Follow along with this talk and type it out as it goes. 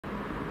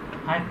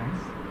Hi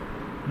friends,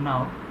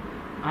 now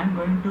I am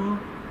going to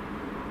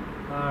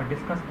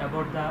discuss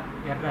about the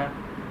error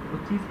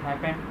which is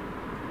happened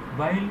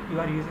while you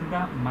are using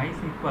the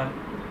MySQL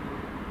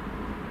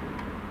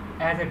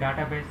as a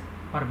database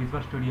for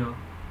Visual Studio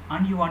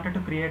and you wanted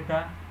to create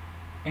the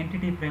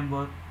entity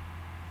framework,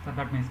 so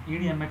that means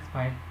EDMX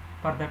file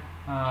for that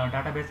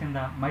database in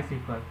the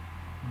MySQL.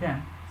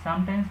 Then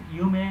sometimes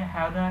you may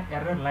have the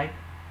error like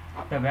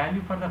the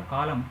value for the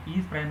column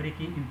is primary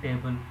key in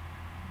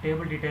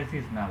table details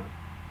is null.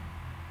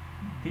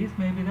 This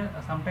may be the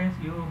sometimes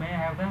you may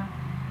have the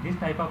this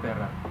type of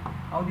error.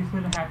 How this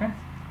will happen?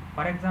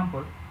 For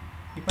example,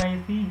 if I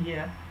see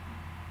here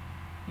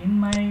in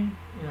my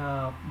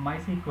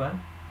MySQL,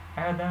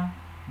 I have the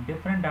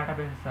different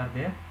databases are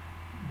there.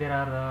 There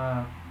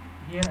are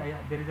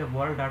there is a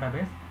world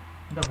database.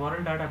 In the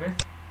world database,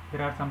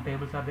 there are some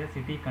tables are there: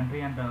 city,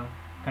 country, and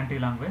country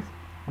language.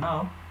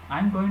 Now I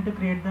am going to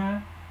create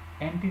the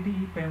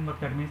entity framework,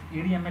 that means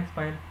EDMX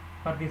file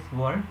for this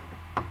world,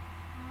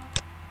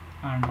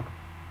 and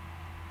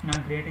now I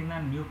am creating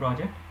a new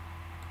project.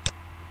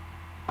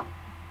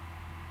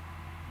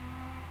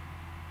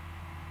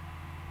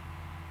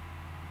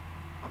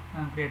 I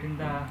am creating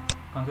the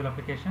console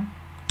application.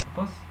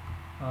 Suppose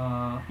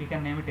you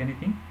can name it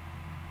anything.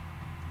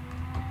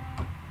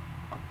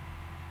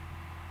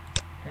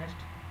 Test.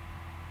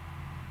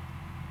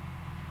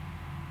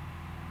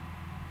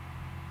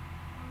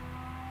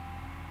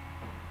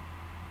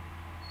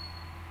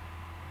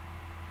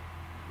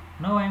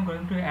 Now I am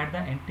going to add the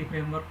entity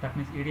framework, that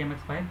means EDMX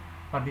file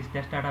for this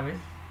test database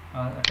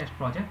test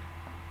project.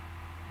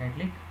 Right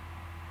click,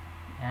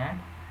 add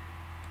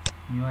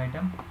new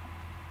item,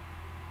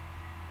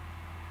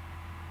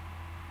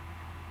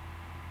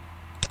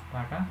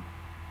 data,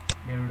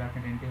 DBNull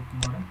entity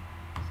model.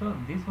 So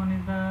this one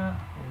is the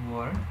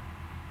word,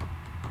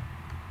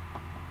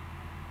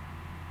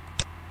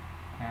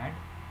 add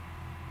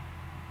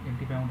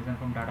entity framework design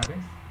from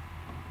database.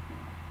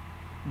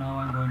 Now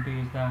I am going to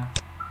use the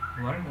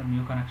word, a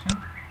new connection,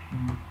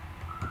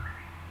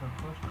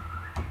 first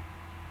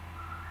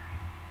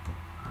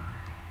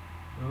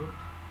root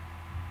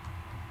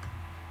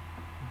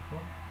info.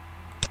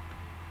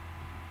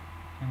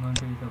 I am going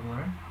to use the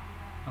word.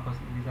 Of course,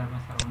 these are my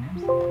server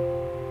names.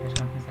 Test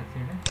company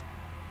succeeded.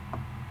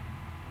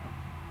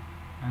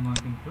 I am going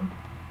to include.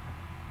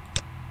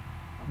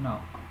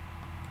 Now,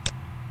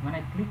 when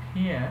I click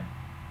here,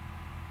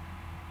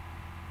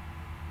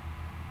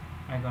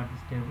 I got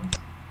these tables,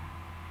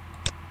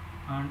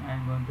 and I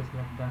am going to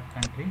select the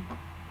country.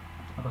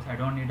 Of course, I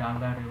don't need all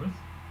the tables.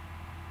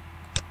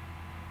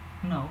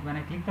 Now, when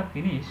I click the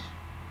finish,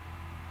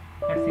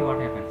 let's see what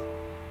happens.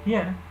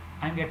 Here,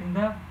 I am getting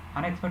the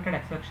unexpected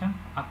exception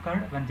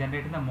occurred when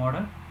generating the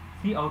model.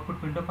 See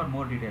output window for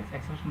more details.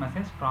 Exception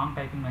message, strong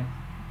typing message.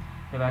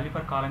 The value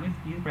per column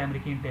is primary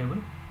key in table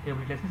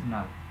details is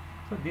null.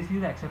 So this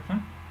is the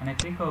exception. When I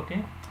click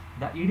OK,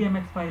 the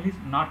EDMX file is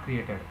not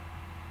created.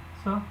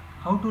 So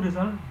how to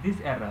resolve this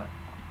error?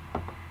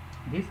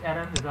 This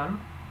error resolved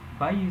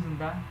by using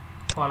the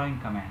following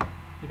command.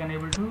 You can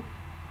able to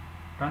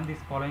run this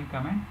following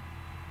command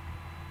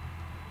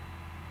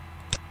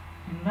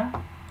in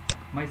the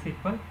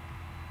MySQL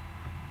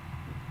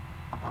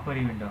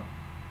query window.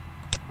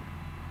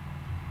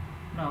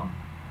 Now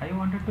I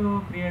wanted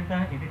to create the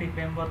entity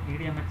framework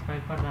EDMX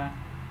file for the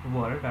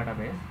world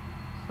database.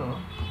 So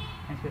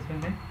I am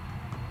specifying the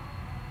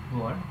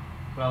world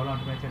problem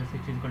automated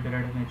switch is equal to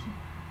derived match,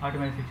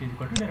 automated switch is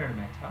equal to derived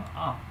match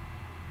off.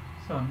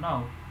 So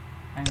now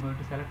I am going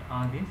to select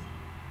all these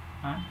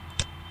and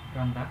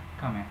run the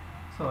command.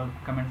 So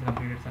command is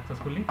completed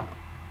successfully.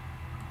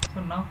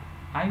 So now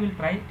I will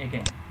try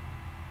again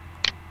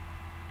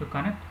to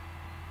connect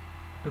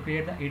to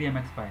create the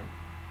EDMX file.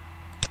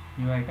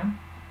 New item,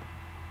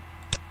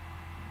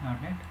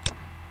 .NET.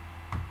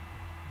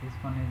 This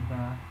one is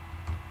the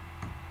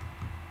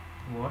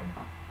world,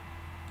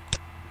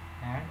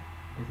 add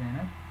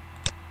designer,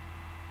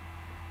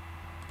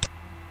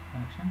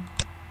 connection,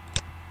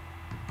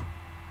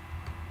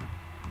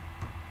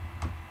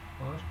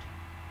 post,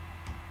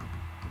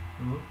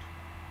 root,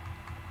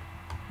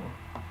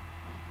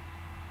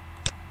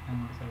 I'm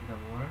going to select the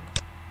word,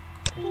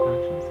 test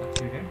connection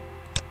succeeded.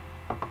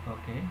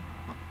 Okay,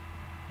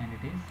 and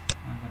it is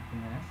I'm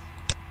configuring as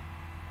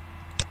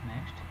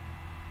next.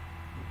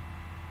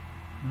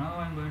 Now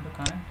I'm going to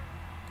connect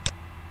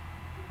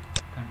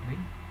country,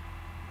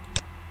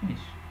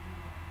 finish.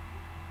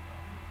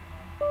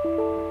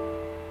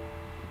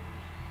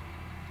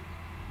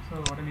 So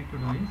what I need to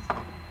do is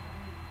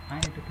I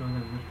need to close the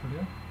Visual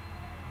Studio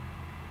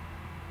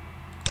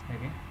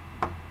again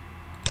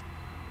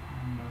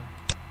and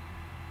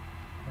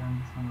run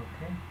this one.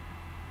 Okay,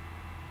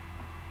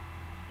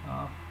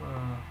 of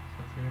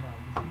succeeded all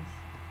these things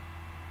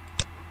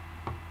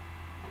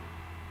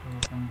to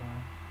open the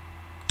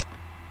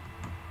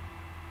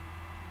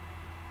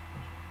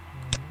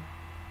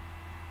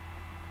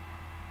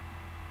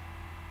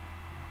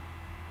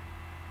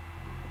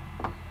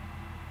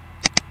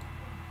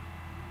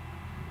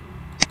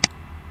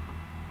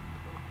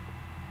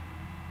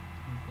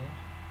okay.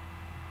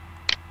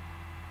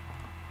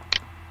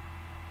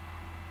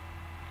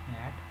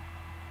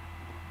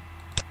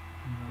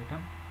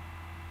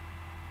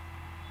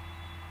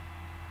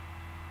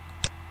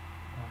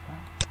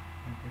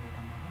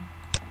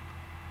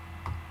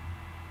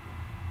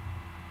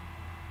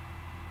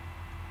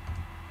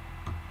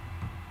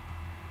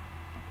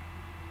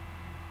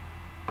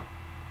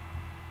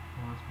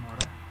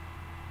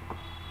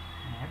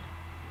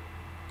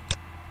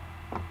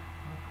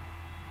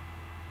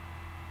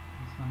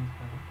 one is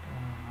correct,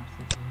 not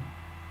CPI.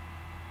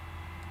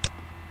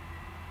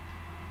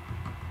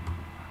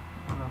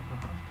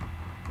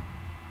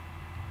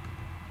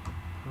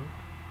 Root,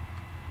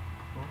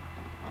 port,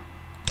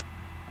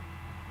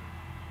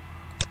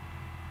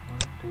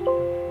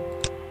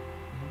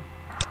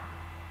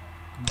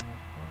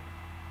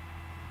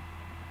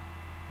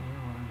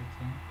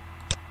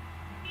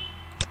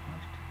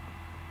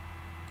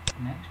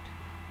 next.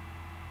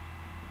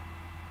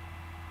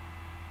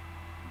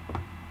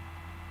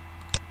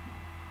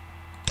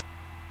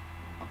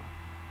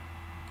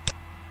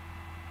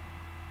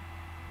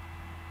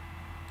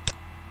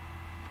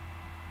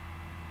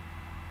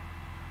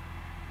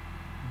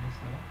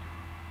 Select.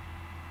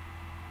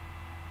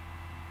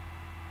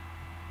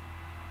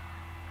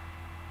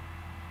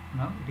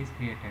 Now it is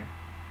created.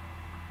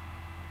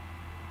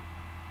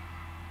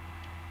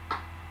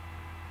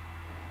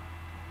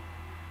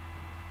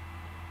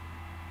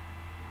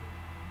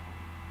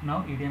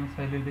 Now EDMX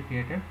file will be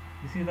created.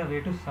 This is the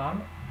way to solve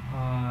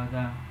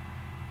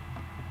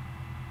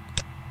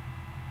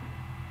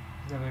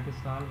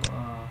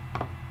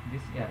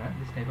this error,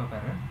 this type of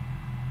error.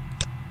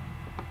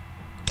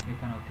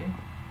 Click on OK.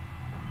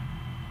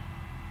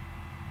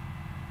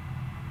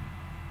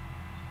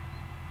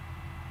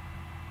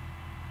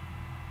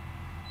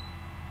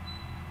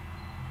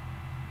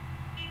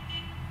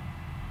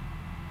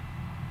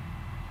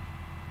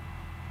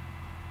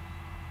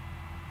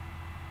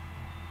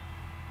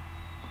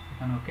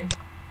 Click on OK.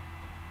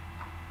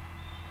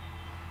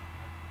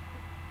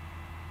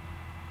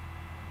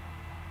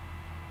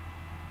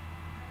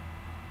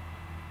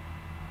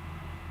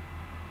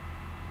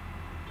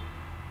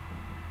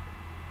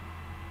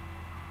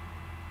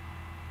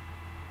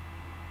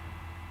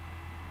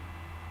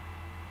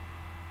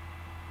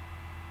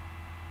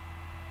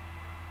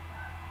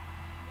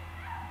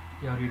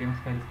 Your EDMX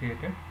file is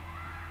created.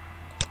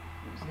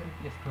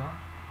 Yes, go on.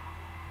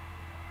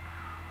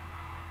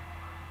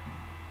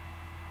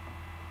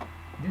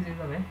 This is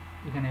the way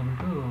you can able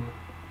to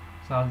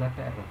solve that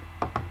error.